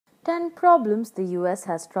10 problems the US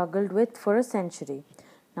has struggled with for a century.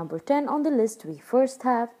 Number 10 on the list, we first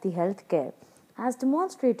have the health care. As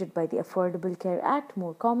demonstrated by the Affordable Care Act,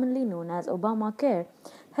 more commonly known as Obamacare,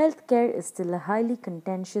 health care is still a highly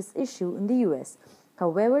contentious issue in the US.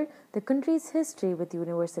 However, the country's history with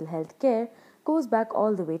universal health care goes back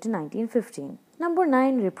all the way to 1915. Number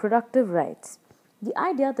 9, reproductive rights. The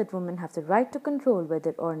idea that women have the right to control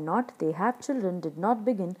whether or not they have children did not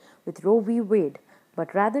begin with Roe v. Wade,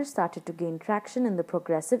 but rather started to gain traction in the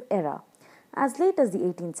progressive era. As late as the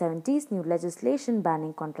 1870s, new legislation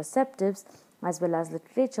banning contraceptives, as well as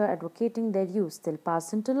literature advocating their use, still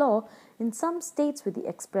passed into law in some states with the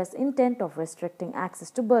express intent of restricting access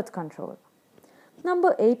to birth control.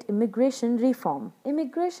 Number 8, immigration reform.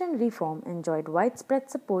 Immigration reform enjoyed widespread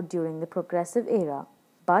support during the progressive era,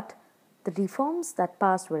 but the reforms that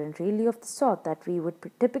passed weren't really of the sort that we would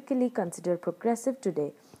typically consider progressive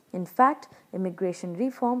today. In fact, immigration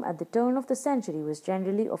reform at the turn of the century was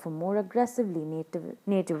generally of a more aggressively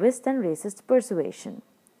nativist and racist persuasion.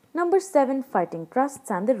 Number 7, fighting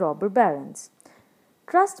trusts and the robber barons.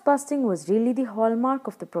 Trust busting was really the hallmark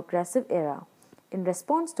of the progressive era. In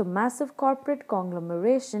response to massive corporate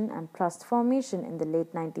conglomeration and trust formation in the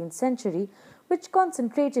late 19th century, which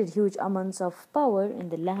concentrated huge amounts of power in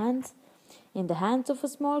the hands of a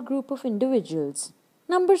small group of individuals.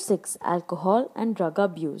 Number 6, alcohol and drug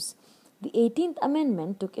abuse. The 18th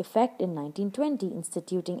Amendment took effect in 1920,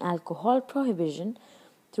 instituting alcohol prohibition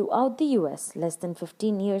throughout the US. Less than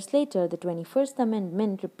 15 years later, the 21st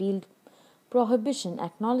Amendment repealed prohibition,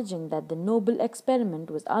 acknowledging that the noble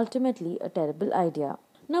experiment was ultimately a terrible idea.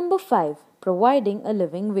 Number 5, providing a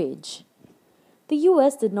living wage. The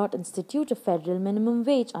US did not institute a federal minimum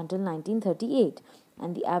wage until 1938,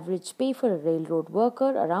 and the average pay for a railroad worker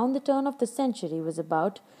around the turn of the century was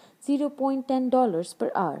about $0.10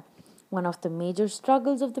 per hour. One of the major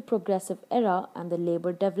struggles of the progressive era and the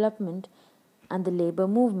labor development and the labor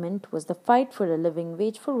movement was the fight for a living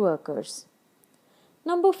wage for workers.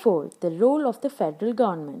 Number 4, the role of the federal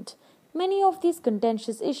government. Many of these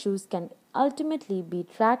contentious issues can ultimately be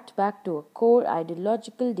tracked back to a core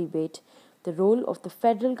ideological debate: the role of the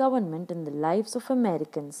federal government in the lives of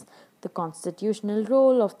Americans. The constitutional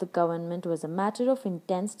role of the government was a matter of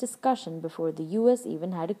intense discussion before the US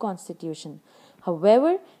even had a constitution.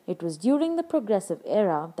 However, it was during the progressive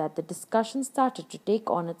era that the discussion started to take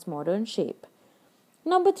on its modern shape.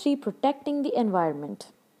 Number 3, protecting the environment.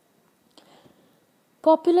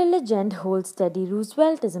 Popular legend holds Teddy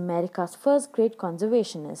Roosevelt as America's first great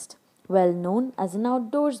conservationist. Well known as an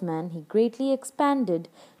outdoorsman, he greatly expanded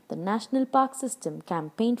the national park system,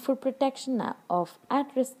 campaigned for protection of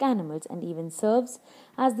at-risk animals, and even serves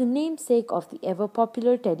as the namesake of the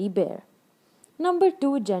ever-popular teddy bear. Number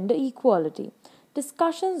 2, gender equality.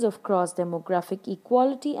 Discussions of cross-demographic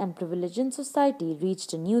equality and privilege in society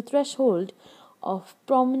reached a new threshold of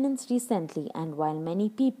prominence recently, and while many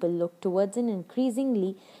people look towards an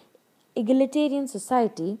increasingly egalitarian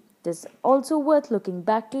society, it is also worth looking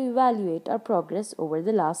back to evaluate our progress over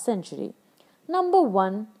the last century. Number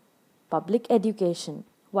 1, public education.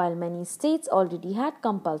 While many states already had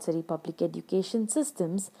compulsory public education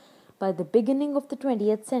systems, by the beginning of the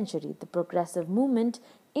 20th century, the progressive movement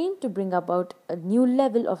aimed to bring about a new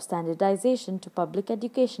level of standardization to public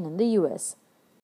education in the US.